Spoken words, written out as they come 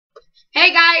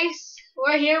Hey guys,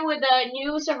 we're here with a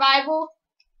new survival.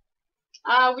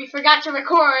 We forgot to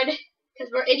record because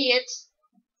we're idiots,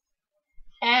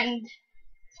 and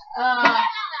uh,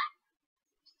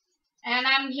 and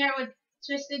I'm here with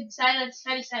Twisted Silence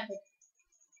 37. Call me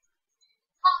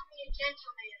a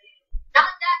gentleman. Not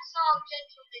that song,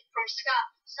 Gentleman, from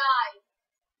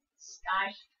Sky.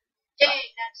 Dang,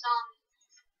 that song.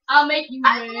 I'll make you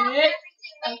I love wait.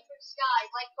 everything made from Sky,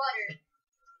 like butter.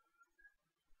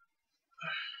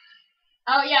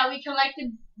 Oh yeah, we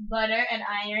collected butter and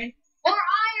iron. More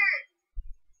iron!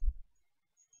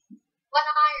 What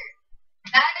iron?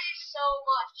 That is so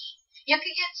much. You could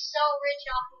get so rich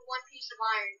off of one piece of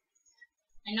iron.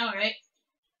 I know, right?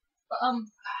 But,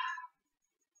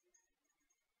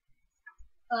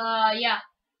 yeah.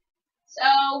 So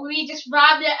we just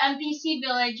robbed the NPC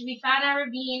village. We found a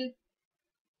ravine,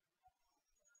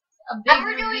 a big And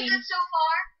we're doing ravine, good so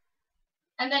far.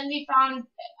 and then we found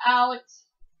out.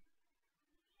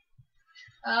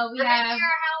 We We're have. making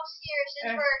our house here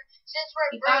since we're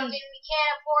we broke found- and we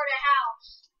can't afford a house.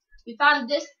 We found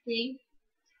this thing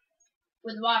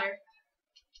with water.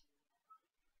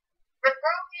 We're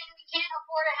broke and we can't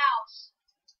afford a house.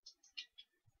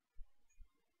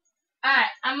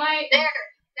 Alright, I might. There,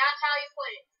 that's how you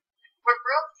put it. We're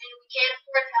broke and we can't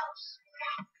afford a house.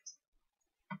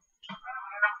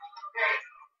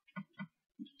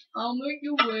 I'll make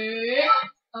you wait.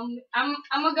 I'm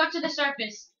gonna go to the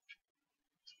surface.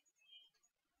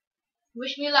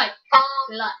 Wish me luck.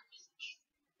 Luck.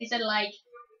 He said like.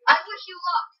 I wish you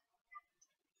luck.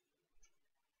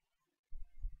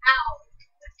 Ow.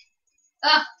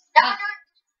 No.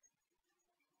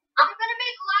 I'm gonna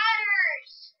make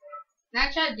ladders.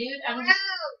 Snapchat, dude. I'm Rude. just.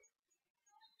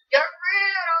 You're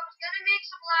rude. I was gonna make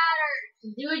some ladders.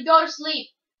 Dude, go to sleep.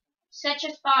 Set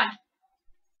your spawn.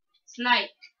 It's night.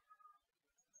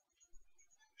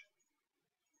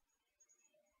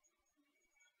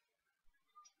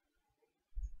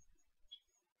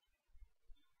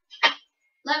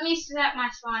 Let me set my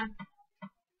spawn. I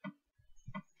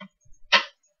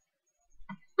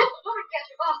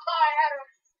had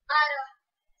a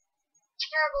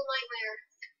terrible nightmare.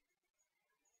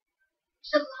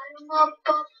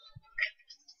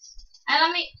 And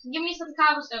let me give me some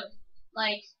cobblestone.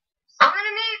 Like. I'm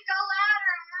gonna make a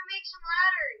ladder. I'm gonna make some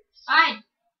ladders. Fine.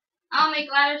 I'll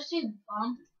make ladders too,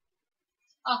 bum.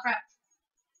 Oh crap.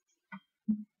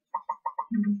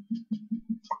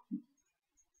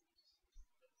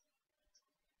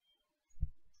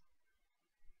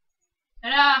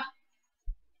 Ta-da!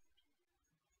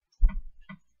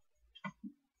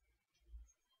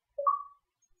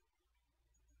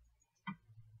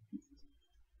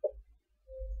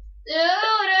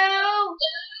 Doo-doo!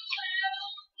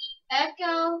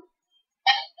 Echo!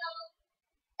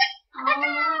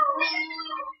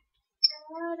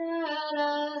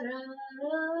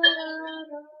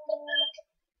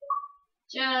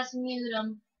 Just mute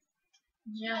him.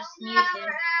 Just mute him. Never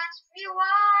ask me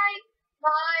why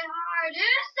my heart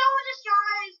is so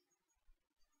distressed.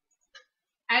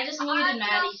 I just muted I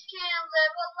Maddie. just can't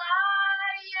live a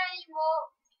lie anymore.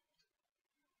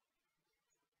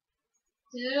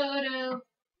 Doo-doo.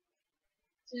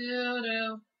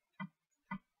 Doo-doo.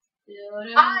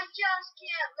 Doo-doo. I just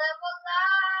can't live a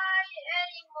lie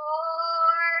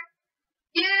anymore.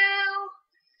 You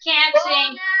Can't will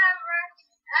sing. never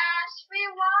ask me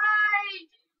why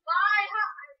my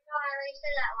heart. No, I already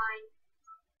said that line.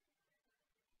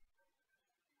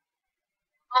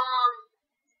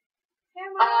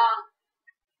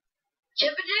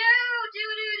 Shibba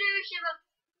doo, shibba.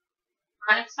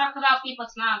 Let's talk about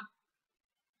people's mom.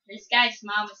 This guy's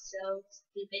mom is so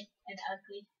stupid and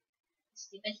ugly.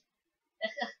 Stupid.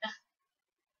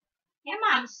 Your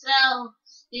mom's so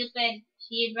stupid.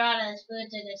 She brought us food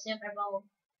to the Super Bowl.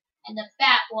 And the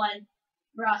fat one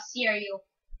brought cereal.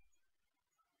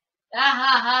 Ha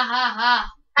ha ha ha ha.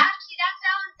 Actually, that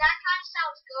kind of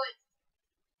sounds good.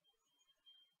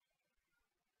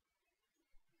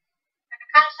 That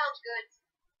kind of sounds good.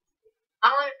 I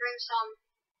want to bring some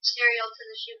cereal to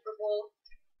the Super Bowl.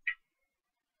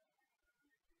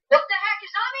 What the heck? A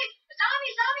zombie! A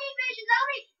zombie! Zombie invasion!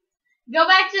 Zombie! Go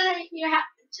back to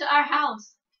to our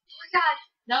house. Oh my god.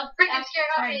 No, Freaking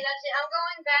scared. Okay, that's it. I'm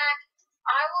going back.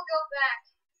 I will go back.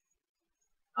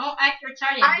 Don't act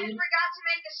retarded, I dude. forgot to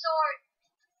make a sword.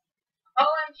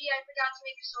 OMG, I forgot to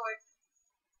make a sword.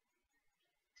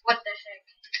 What the heck?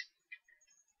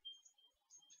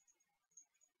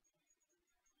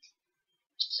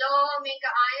 So I'll make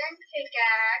an iron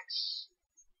pickaxe.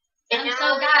 And now So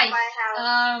I'll make guys, my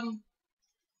house.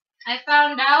 I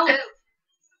found out Ooh.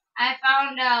 I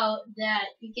found out that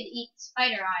you can eat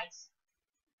spider eyes.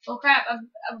 Oh crap, I'm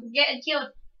getting killed.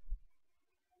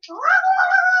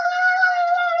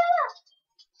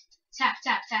 Tap,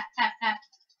 tap, tap, tap, tap.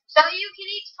 So you can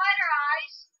eat spider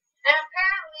eyes, and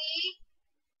apparently,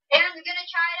 Aaron's gonna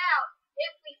try it out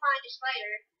if we find a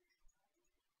spider.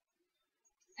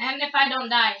 And if I don't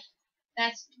die.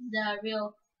 That's the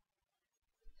real...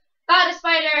 Found a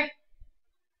spider!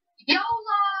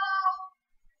 YOLO!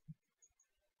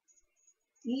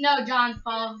 No, John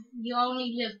Paul. You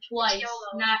only live twice,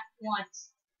 YOLO. not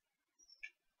once.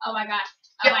 Oh my god.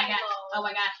 Oh my god. YOLO. Oh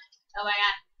my god. Oh my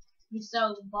god. You're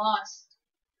so boss.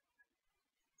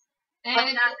 And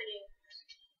What's happening?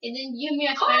 it didn't give me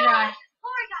a spider eye.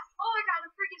 Oh my god,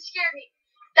 it freaking scared me.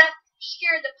 That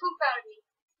scared the poop out of me.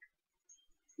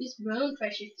 These balloon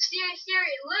pressures.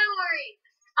 Siri, literally,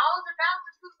 I was about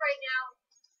to poop right now,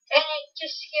 and it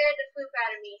just scared the poop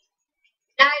out of me.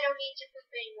 Now I don't need to poop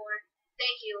anymore.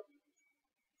 Thank you.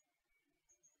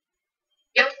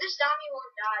 Yo, this zombie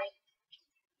won't die.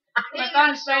 I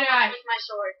found a spider eye. With my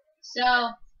sword. So,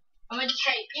 I'm gonna just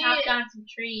chop down some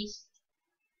trees.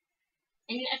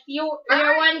 And if you're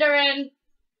wondering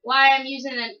why I'm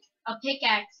using a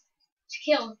pickaxe to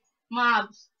kill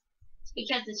mobs, it's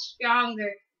because it's stronger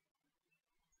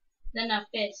than a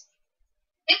fist.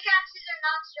 Pickaxes are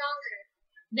not stronger.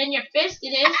 Then your fist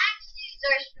it is. Axes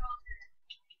are stronger.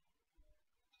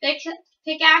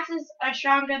 Pickaxes are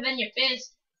stronger than your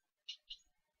fist.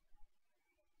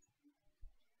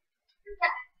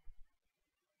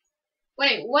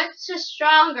 Wait, what's a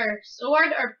stronger, sword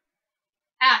or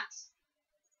axe?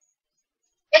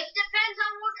 It depends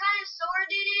on what kind of sword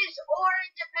it is, or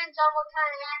it depends on what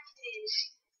kind of axe it is.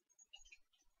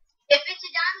 If it's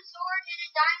a diamond sword and a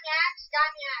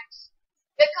diamond axe.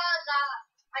 Because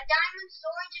a diamond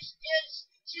sword just does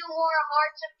 2 more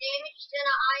hearts of damage than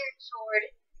an iron sword.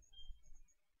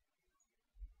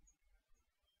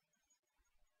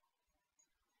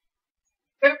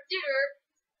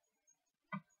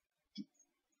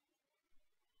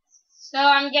 So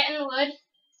I'm getting wood.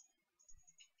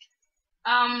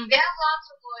 We have lots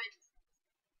of wood.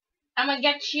 I'm gonna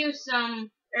get you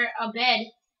some, a bed.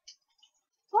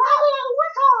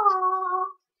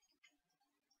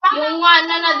 You don't want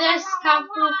none of this kung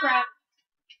fu crap.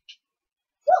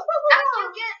 How'd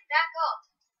you get back up?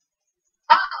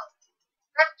 Uh-oh.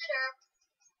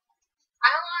 I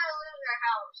don't want to lose our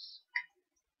house.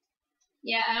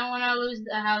 Yeah, I don't want to lose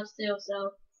the house too,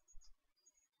 so.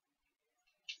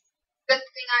 Good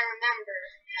thing I remember.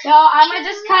 So I'm gonna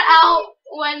just cut out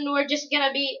when we're just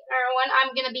gonna be, or when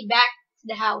I'm gonna be back to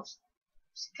the house.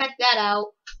 Just cut that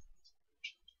out.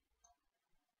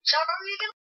 So are we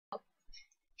gonna?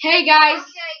 Hey guys,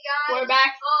 Okay, guys. we're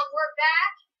back. We're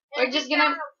back. We're And just we gonna-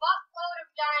 found a buttload of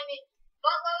diamonds,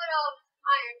 buttload of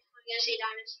iron. I'm gonna say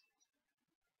diamonds.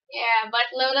 Yeah,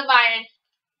 buttload of iron.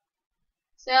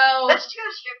 So Let's go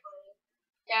strictly.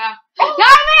 yeah, Oh,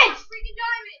 diamonds! freaking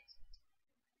diamonds!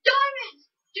 Diamonds!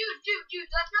 Dude,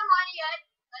 let's not mine it yet.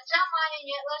 Let's not mine it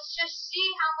yet. Let's just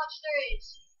see how much there is.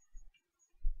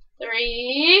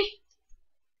 3.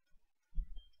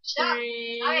 Stop.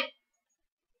 3. Alright.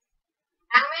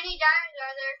 How many diamonds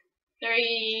are there?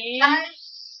 3.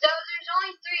 So there's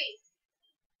only 3.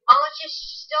 I'll let you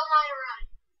still mine around.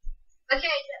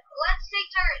 Okay, let's take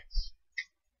turns.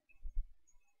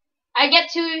 I get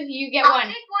 2, you get I'll 1.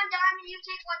 take 1 diamond, you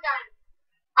take 1 diamond.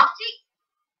 I'll take...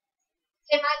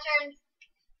 Okay, my turn.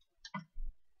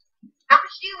 How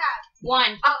much do you have?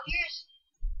 1. Oh, here's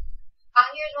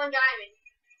 1 diamond.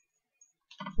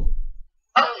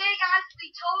 Okay, guys, we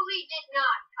totally did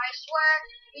not. I swear,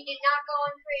 we did not go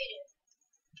on creative.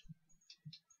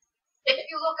 If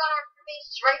you look on our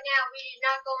faces right now, we did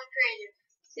not go on creative.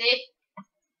 See?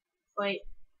 Wait.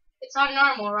 It's on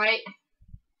normal, right?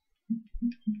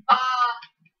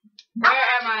 Where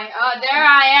am I? Oh, there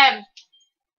I am.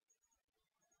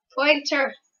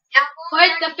 Pointer. Now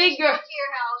Point the finger. Go to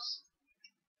your house.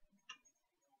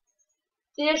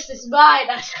 This is mine.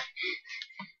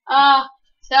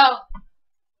 So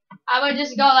I would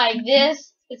just go like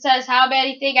this. It says how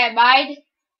many think I mined.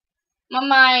 My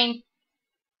mine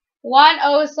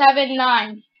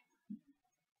 1079.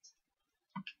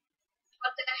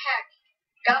 What the heck?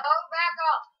 Go back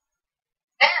up.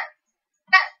 There.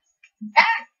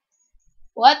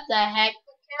 What the heck?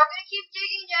 Okay, I'm gonna keep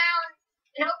digging down,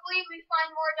 and hopefully we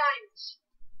find more diamonds.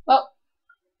 Well,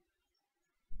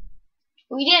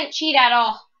 we didn't cheat at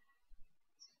all.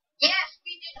 Yes,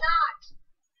 we did not.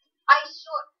 I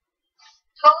swear.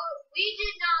 We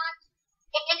did not.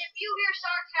 And if you hear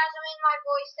sarcasm in my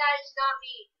voice, that is not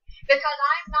me. Because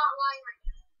I'm not lying right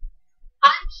now.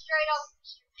 I am straight up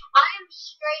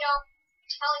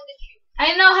telling the truth.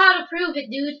 I know how to prove it,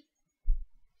 dude.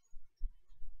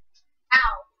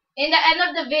 in the end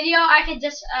of the video, I could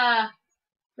just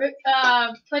put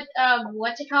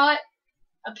what to call it?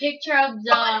 A picture of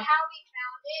the how we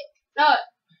found it. no,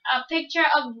 a picture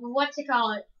of what to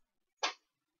call it?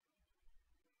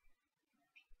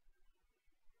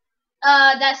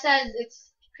 That says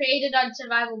it's created on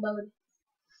survival mode.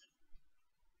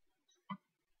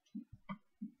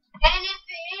 And if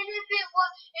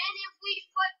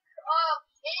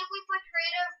we put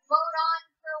creative mode on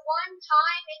for one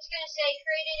time, it's gonna say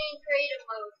created in creative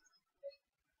mode.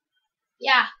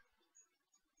 Yeah,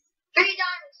 3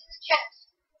 diamonds in the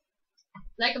chest.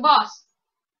 like a boss.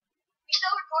 You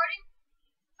still recording?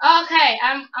 Okay,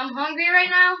 I'm hungry right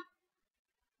now.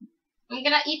 I'm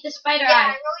gonna eat the spider Yeah,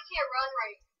 eye. I really can't run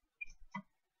right.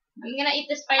 I'm gonna eat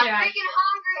the spider I'm eye. freaking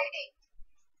hungry.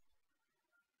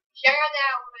 Share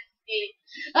that with me.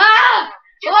 Ah!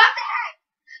 What What? the heck?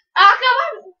 Oh, come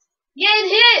on! Get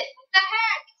hit! What the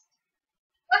heck?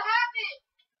 What happened?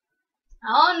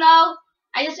 Oh no!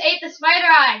 I just ate the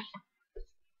spider eye.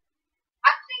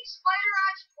 I think spider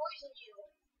eyes poison you.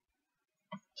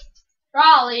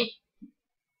 Probably.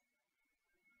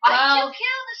 Why Well, did you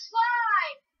kill the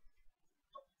slime?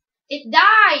 it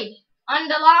died on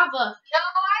the lava. No,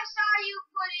 I saw you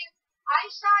putting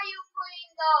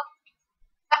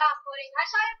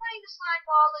the slime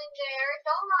ball in there.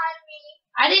 Don't lie to me.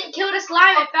 I didn't kill the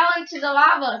slime, it fell into the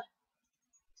lava.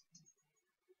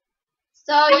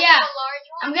 So Was it yeah, a large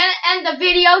one? I'm gonna end the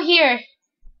video here.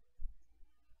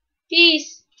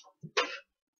 Peace.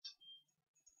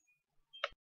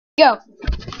 Go.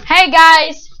 Hey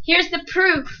guys, here's the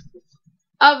proof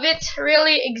of it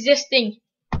really existing.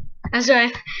 That's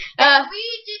right.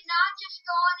 We did not just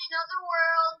go on another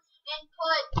world and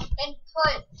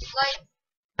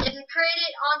create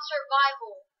it on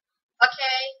survival.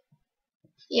 Okay?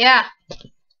 Yeah.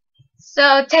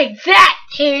 So take that,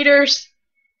 haters.